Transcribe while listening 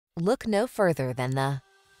Look no further than the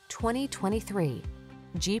 2023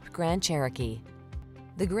 Jeep Grand Cherokee.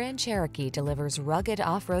 The Grand Cherokee delivers rugged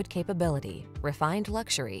off-road capability, refined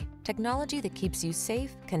luxury, technology that keeps you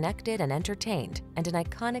safe, connected, and entertained, and an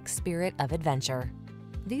iconic spirit of adventure.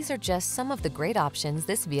 These are just some of the great options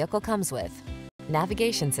this vehicle comes with: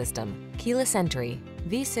 navigation system, keyless entry,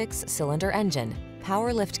 V6 cylinder engine,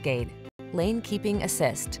 power liftgate, lane keeping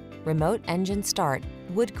assist, remote engine start,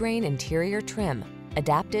 wood grain interior trim,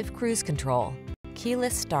 adaptive cruise control,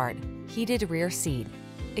 keyless start, heated rear seat.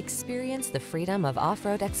 Experience the freedom of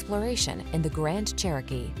off-road exploration in the Grand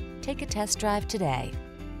Cherokee. Take a test drive today.